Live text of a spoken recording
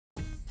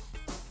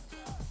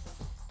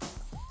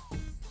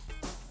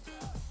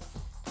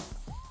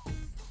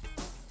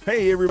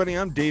Hey everybody,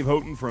 I'm Dave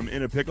Houghton from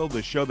In a Pickle,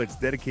 the show that's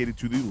dedicated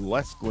to the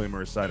less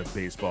glamorous side of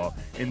baseball,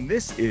 and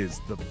this is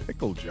the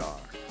Pickle Jar.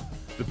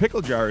 The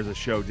Pickle Jar is a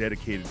show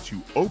dedicated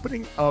to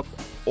opening up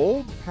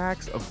old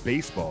packs of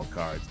baseball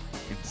cards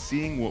and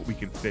seeing what we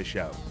can fish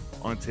out.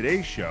 On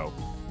today's show,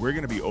 we're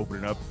going to be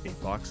opening up a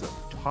box of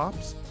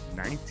Topps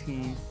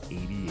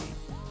 1988.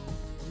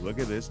 Look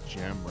at this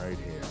gem right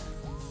here.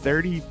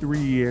 33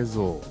 years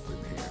old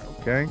in here,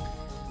 okay?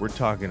 We're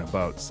talking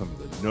about some of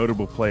the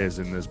notable players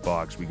in this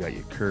box. We got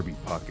your Kirby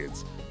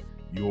Pucketts,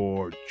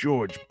 your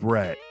George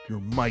Brett,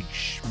 your Mike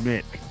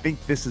Schmidt. I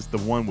think this is the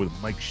one with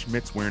Mike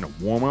Schmidt's wearing a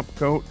warm-up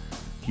coat.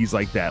 He's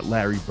like that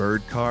Larry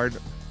Bird card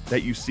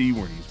that you see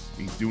when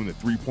he's doing the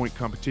three-point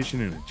competition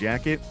in a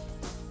jacket.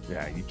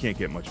 Yeah, you can't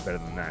get much better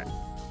than that.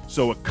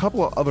 So a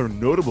couple of other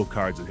notable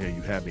cards in here.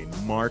 You have a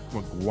Mark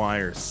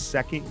McGwire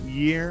second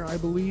year, I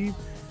believe.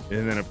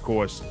 And then, of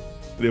course,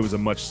 there was a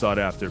much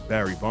sought-after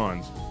Barry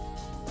Bonds.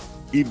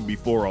 Even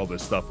before all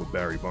this stuff with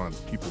Barry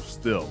Bonds, people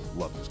still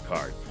love this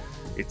card.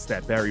 It's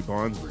that Barry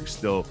Bonds where he's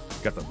still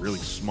got the really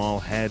small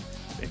head,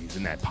 and he's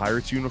in that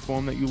Pirates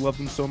uniform that you loved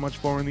him so much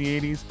for in the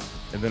 80s.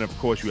 And then, of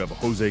course, you have a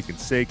Jose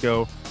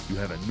Canseco. You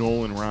have a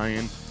Nolan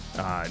Ryan.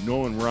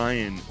 Nolan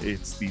Ryan,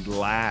 it's the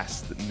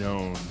last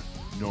known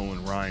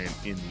Nolan Ryan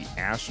in the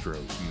Astros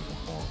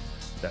uniform.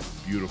 That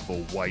beautiful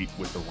white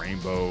with the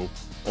rainbow,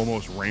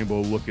 almost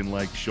rainbow-looking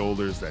like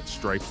shoulders, that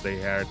stripes they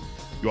had.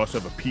 You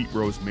also have a Pete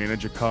Rose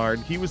manager card.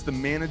 He was the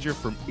manager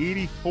from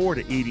 84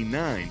 to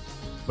 89,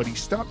 but he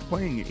stopped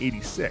playing in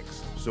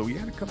 86. So he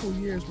had a couple of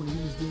years when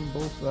he was doing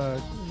both, he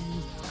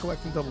was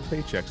collecting double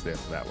paychecks there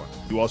for that one.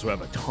 You also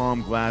have a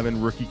Tom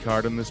Glavine rookie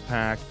card in this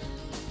pack.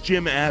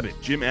 Jim Abbott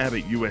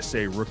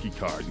USA rookie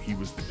card. He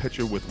was the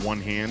pitcher with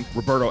one hand.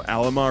 Roberto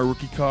Alomar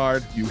rookie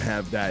card. You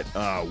have that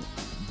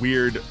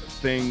weird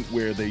thing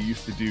where they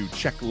used to do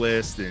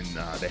checklists, and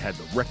they had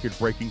the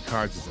record-breaking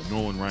cards. There's a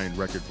Nolan Ryan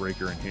record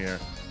breaker in here.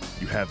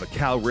 You have a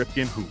Cal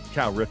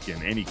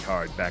Ripken, any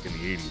card back in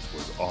the 80s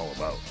was all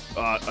about.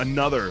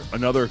 Another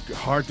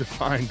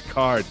hard-to-find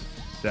card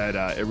that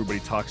everybody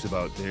talks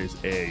about. There's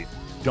a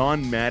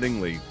Don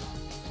Mattingly.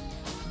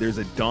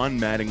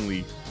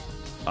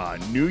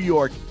 New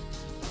York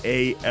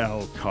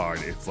AL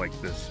card. It's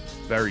like this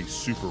very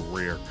super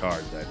rare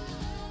card that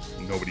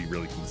nobody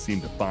really can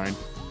seem to find.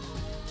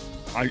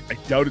 I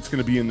doubt it's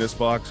going to be in this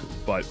box,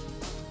 but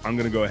I'm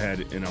going to go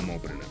ahead and I'm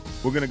opening it.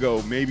 We're going to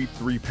go maybe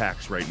 3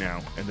 packs right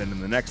now, and then in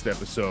the next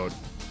episode,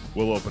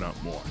 we'll open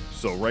up more.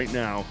 So right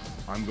now,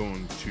 I'm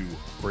going to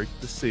break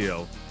the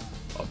seal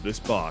of this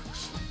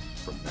box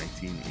from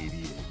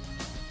 1988.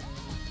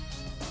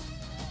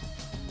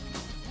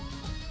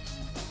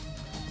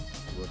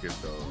 Look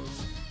at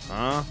those.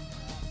 Huh?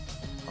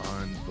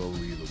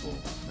 Unbelievable.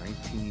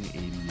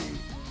 1988.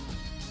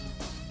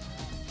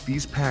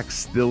 These packs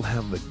still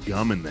have the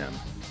gum in them.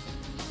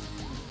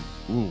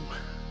 Ooh,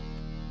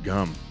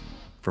 gum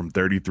from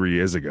 33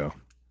 years ago.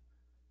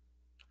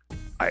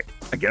 I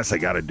guess I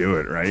gotta do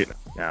it, right?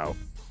 Now,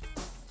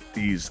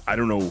 these, I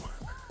don't know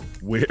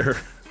where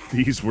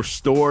these were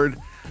stored.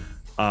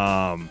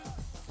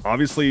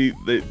 Obviously,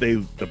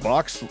 the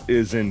box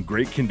is in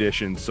great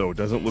condition, so it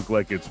doesn't look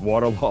like it's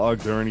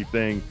waterlogged or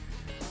anything.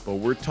 But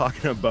we're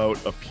talking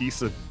about a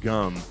piece of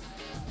gum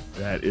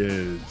that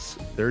is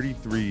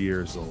 33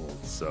 years old.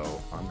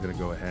 So I'm gonna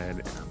go ahead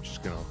and I'm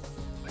just gonna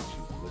let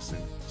you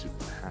listen to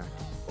the pack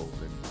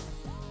open.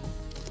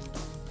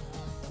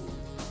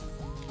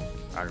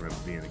 I remember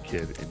being a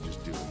kid and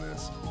just doing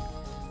this.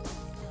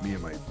 Me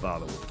and my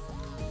father would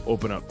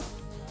open up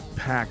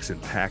packs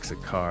and packs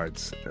of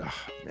cards. Oh,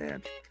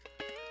 man.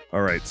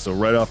 All right, so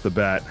right off the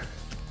bat,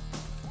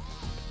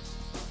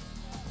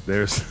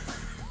 there's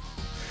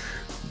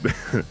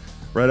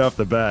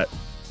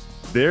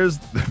there's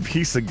the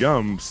piece of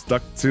gum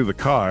stuck to the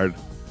card.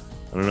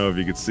 I don't know if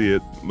you can see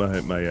it.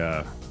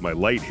 My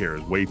light here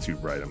is way too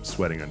bright. I'm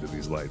sweating under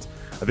these lights.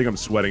 I think I'm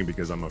sweating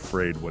because I'm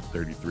afraid what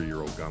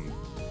 33-year-old gum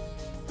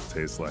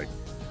tastes like.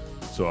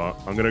 So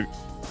I'm gonna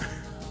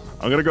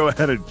go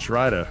ahead and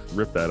try to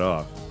rip that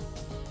off.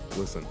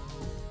 Listen.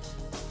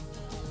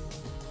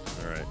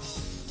 All right,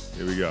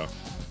 here we go.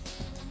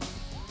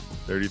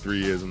 33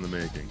 years in the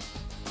making.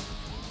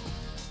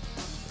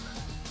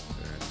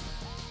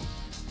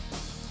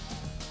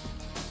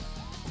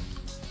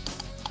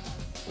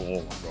 Oh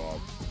my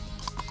God.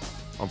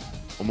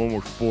 I'm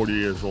almost 40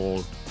 years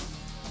old.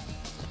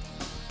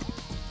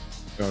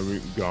 I've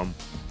eaten gum.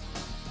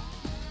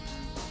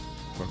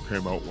 I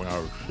came out when I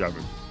was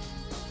 7.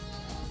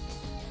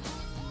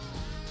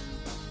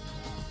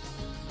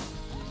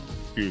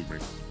 Excuse me.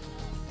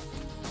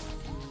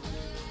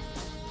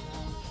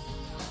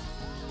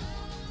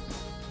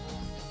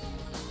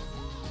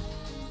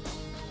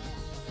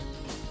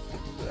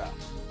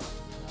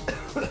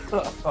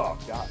 Oh,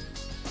 God.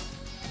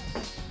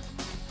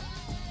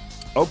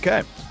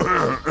 Okay.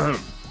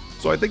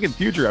 So I think in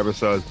future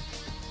episodes,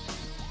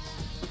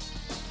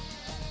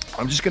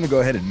 I'm just going to go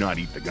ahead and not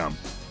eat the gum.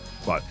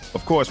 But,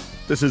 of course,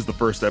 this is the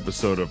first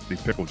episode of the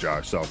Pickle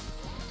Jar, so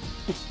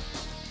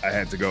I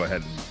had to go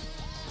ahead and...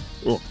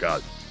 Oh,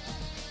 God.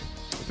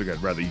 I think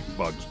I'd rather eat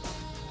bugs.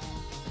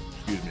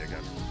 Excuse me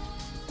again.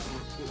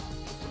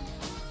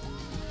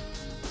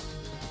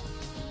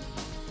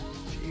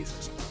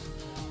 Jesus.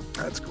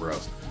 That's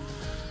gross.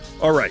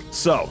 All right,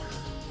 so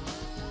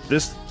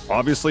this,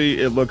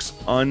 obviously, it looks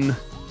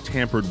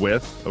untampered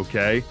with,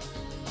 okay?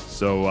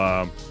 So,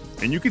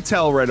 and you can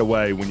tell right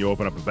away when you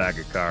open up a bag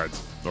of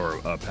cards, or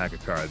a pack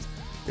of cards,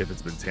 if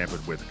it's been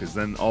tampered with, because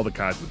then all the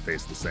cards would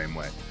face the same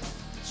way.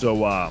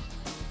 So,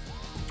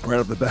 right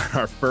off the bat,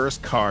 our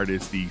first card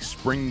is the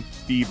Spring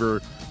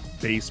Fever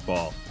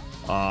Baseball.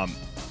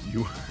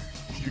 You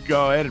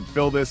go ahead and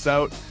fill this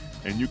out,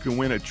 and you can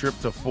win a trip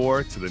to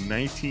 4 to the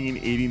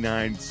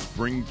 1989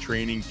 Spring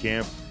Training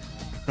Camp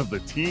of the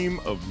team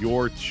of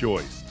your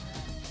choice.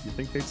 You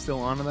think they'd still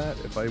honor that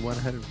if I went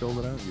ahead and filled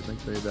it out? You think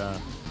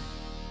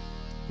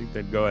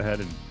they'd go ahead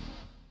and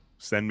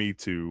send me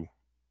to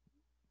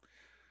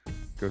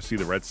go see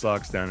the Red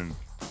Sox down in...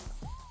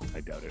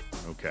 I doubt it.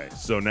 Okay,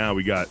 so now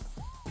we got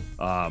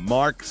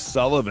Mark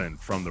Sullivan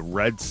from the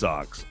Red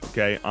Sox.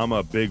 Okay, I'm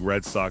a big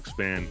Red Sox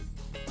fan.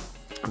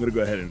 I'm going to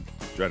go ahead and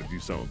try to do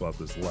something about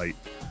this light.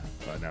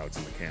 Now it's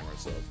in the camera,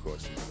 so of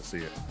course you're going to see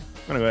it.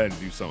 I'm going to go ahead and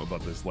do something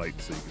about this light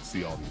so you can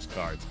see all these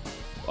cards.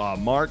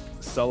 Mark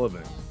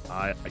Sullivan,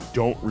 I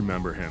don't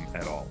remember him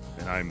at all,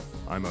 and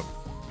I'm a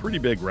pretty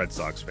big Red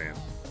Sox fan.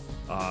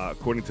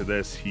 According to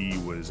this, he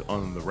was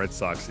on the Red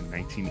Sox in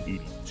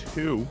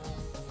 1982.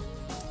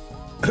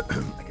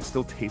 I can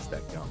still taste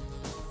that gum.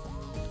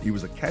 He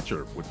was a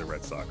catcher with the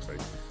Red Sox. I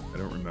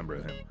don't remember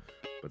him,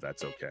 but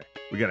that's okay.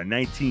 We got a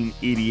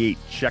 1988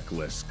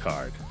 checklist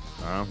card.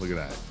 Look at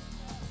that.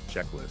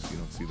 Checklist. You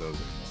don't see those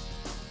anymore.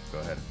 Go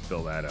ahead and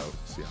fill that out.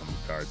 See how many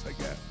cards I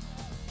get.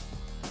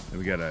 Then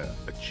we got a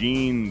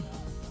Gene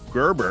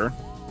Gerber.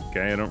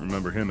 Okay, I don't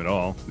remember him at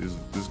all. There's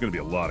going to be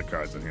a lot of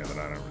cards in here that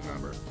I don't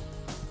remember.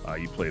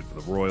 He played for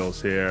the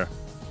Royals here.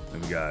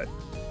 Then we got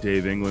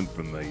Dave England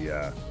from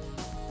the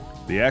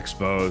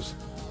Expos.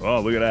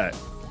 Oh, look at that.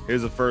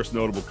 Here's the first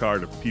notable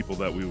card of people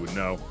that we would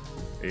know.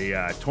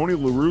 Tony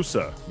La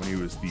Russa, when he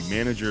was the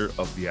manager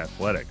of the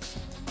Athletics.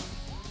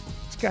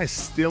 This guy's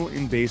still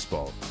in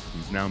baseball.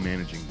 He's now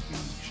managing the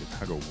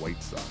Chicago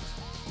White Sox.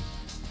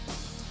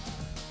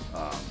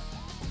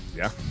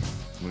 Yeah,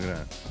 look at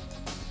that.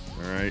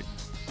 All right.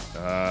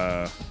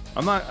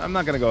 I'm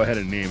not going to go ahead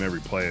and name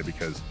every player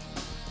because,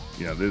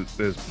 you know,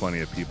 there's plenty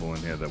of people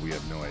in here that we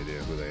have no idea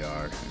who they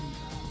are. And,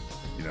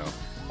 you know,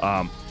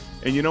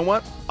 and you know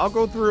what? I'll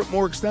go through it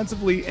more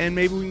extensively, and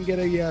maybe we can get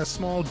a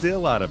small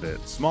dill out of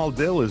it. Small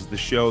Dill is the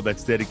show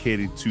that's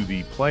dedicated to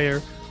the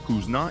player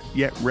who's not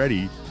yet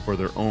ready for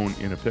their own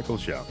In a Pickle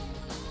show.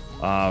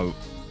 You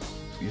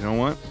know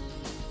what?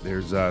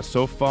 There's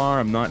so far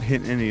I'm not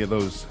hitting any of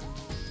those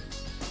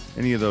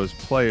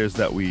players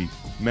that we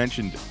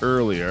mentioned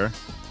earlier.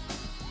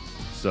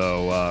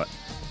 So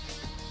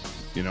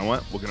you know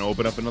what? We're gonna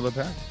open up another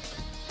pack.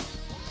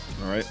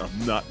 All right.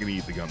 I'm not gonna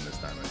eat the gum this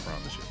time. I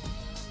promise you.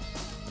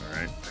 All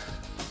right.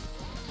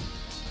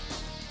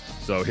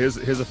 So here's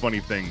a funny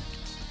thing.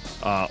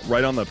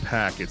 Right on the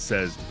pack it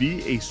says,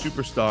 "Be a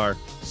superstar.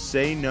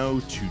 Say no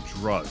to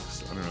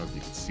drugs." I don't know if you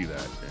can see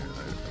that.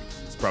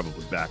 It's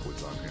probably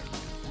backwards on here.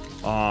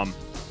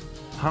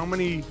 How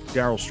many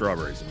Darryl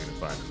Strawberries am I going to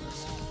find in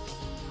this?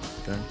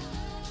 Okay.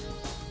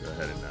 Go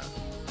ahead and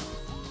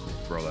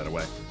throw that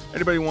away.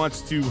 Anybody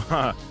wants to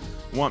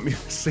want me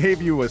to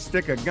save you a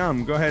stick of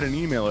gum, go ahead and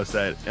email us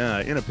at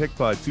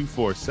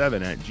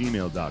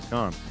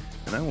inapicpod247@gmail.com,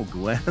 and I will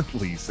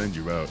gladly send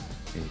you out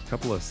a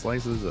couple of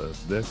slices of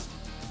this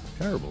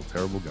terrible,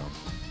 terrible gum.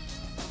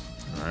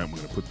 All right, I'm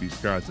going to put these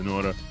cards in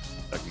order.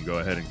 I can go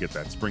ahead and get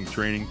that spring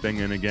training thing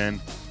in again.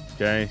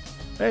 Okay.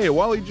 Hey,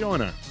 Wally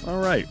Jonah. All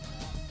right.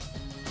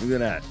 Look at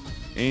that.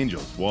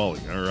 Angels,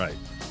 Wally. All right.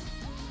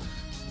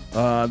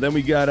 Then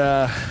we got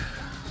a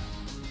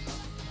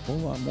whole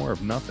lot more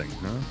of nothing,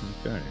 huh?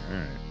 Okay. All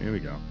right. Here we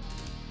go.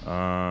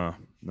 No,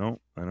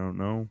 I don't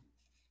know.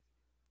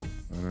 I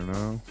don't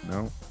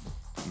know.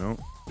 No.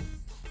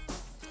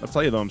 I'll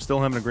tell you, though, I'm still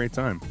having a great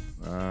time.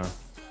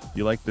 If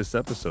you like this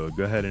episode,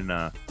 go ahead and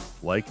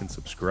like and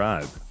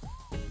subscribe.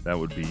 That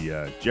would be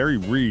Jerry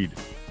Reed.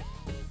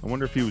 I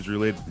wonder if he was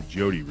related to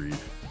Jody Reed.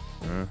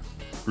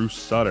 Bruce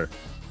Sutter.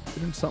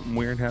 Didn't something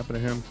weird happen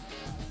to him?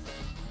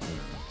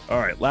 All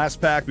right,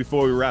 last pack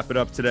before we wrap it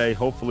up today.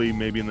 Hopefully,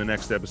 maybe in the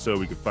next episode,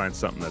 we could find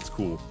something that's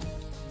cool.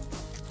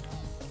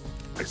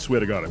 I swear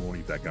to God, I won't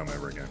eat that gum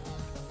ever again.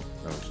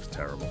 That was just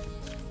terrible.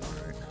 All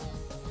right.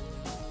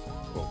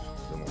 Oh,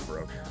 that one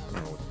broke. I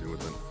don't know what to do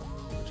with it.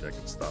 Wish I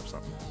could stop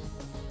something.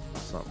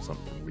 Stop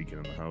something from leaking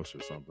in the house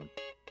or something.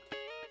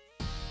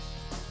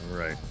 All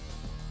right.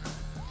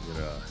 Get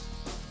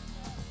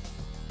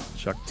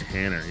Chuck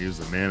Tanner. He was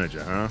the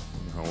manager, huh? I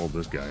don't know how old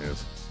this guy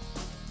is.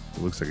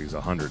 It looks like he's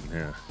 100 in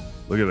here.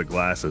 Look at the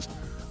glasses.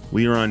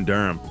 Leron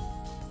Durham.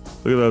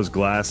 Look at those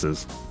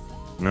glasses.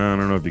 No, I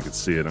don't know if you can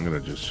see it. I'm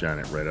going to just shine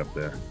it right up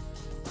there.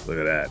 Look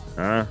at that,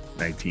 huh?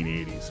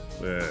 1980s.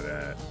 Look at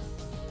that.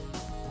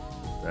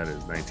 That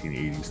is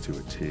 1980s to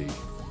a T.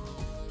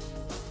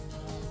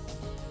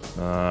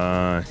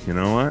 You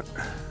know what?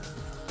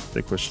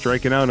 think we're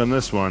striking out on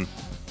this one.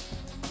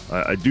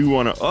 I do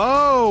want to...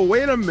 Oh,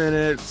 wait a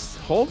minute.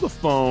 Hold the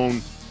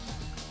phone.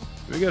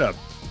 We got a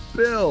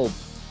Bill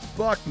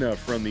Buckner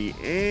from the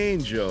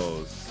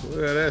Angels.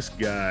 Look at this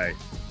guy.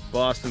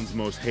 Boston's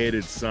most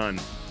hated son.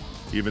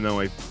 Even though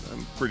I'm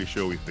pretty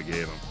sure we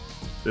forgave him.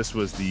 This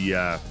was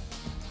the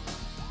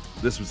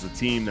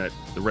team that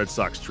the Red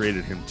Sox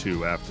traded him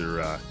to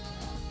after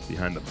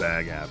Behind the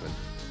Bag happened.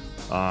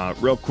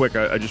 Real quick,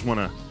 I just want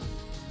to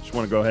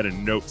go ahead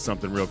and note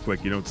something real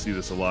quick. You don't see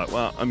this a lot.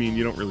 Well, I mean,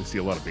 you don't really see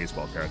a lot of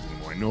baseball cards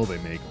anymore. I know they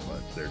make them,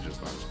 but they're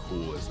just not as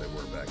cool as they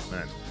were back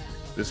then.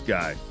 This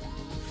guy,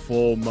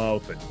 full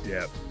mouth of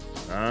dip.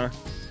 Huh?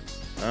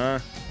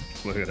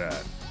 Look at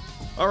that.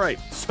 All right,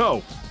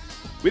 so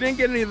we didn't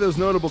get any of those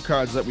notable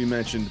cards that we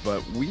mentioned,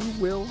 but we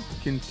will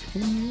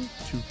continue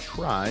to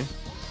try.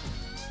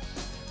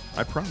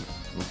 I promise,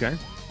 okay?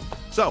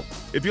 So,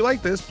 if you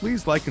like this,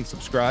 please like and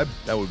subscribe.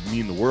 That would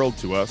mean the world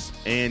to us.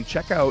 And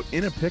check out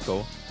In a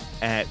Pickle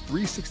at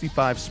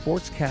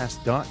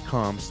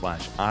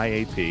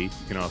 365sportscast.com/IAP. You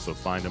can also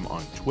find them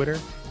on Twitter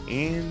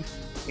and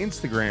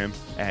Instagram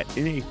at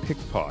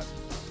InAPickPod.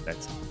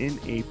 That's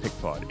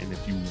InAPickPod. And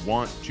if you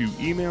want to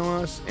email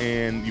us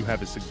and you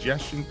have a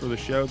suggestion for the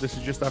show, this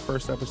is just our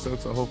first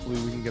episode, so hopefully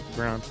we can get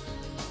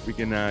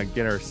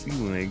our sea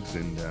legs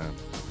and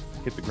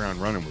hit the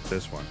ground running with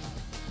this one.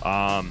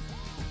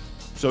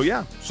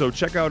 So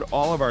check out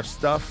all of our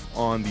stuff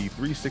on the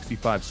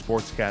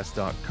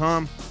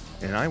 365sportscast.com,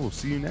 and I will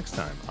see you next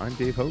time. I'm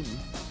Dave Houghton.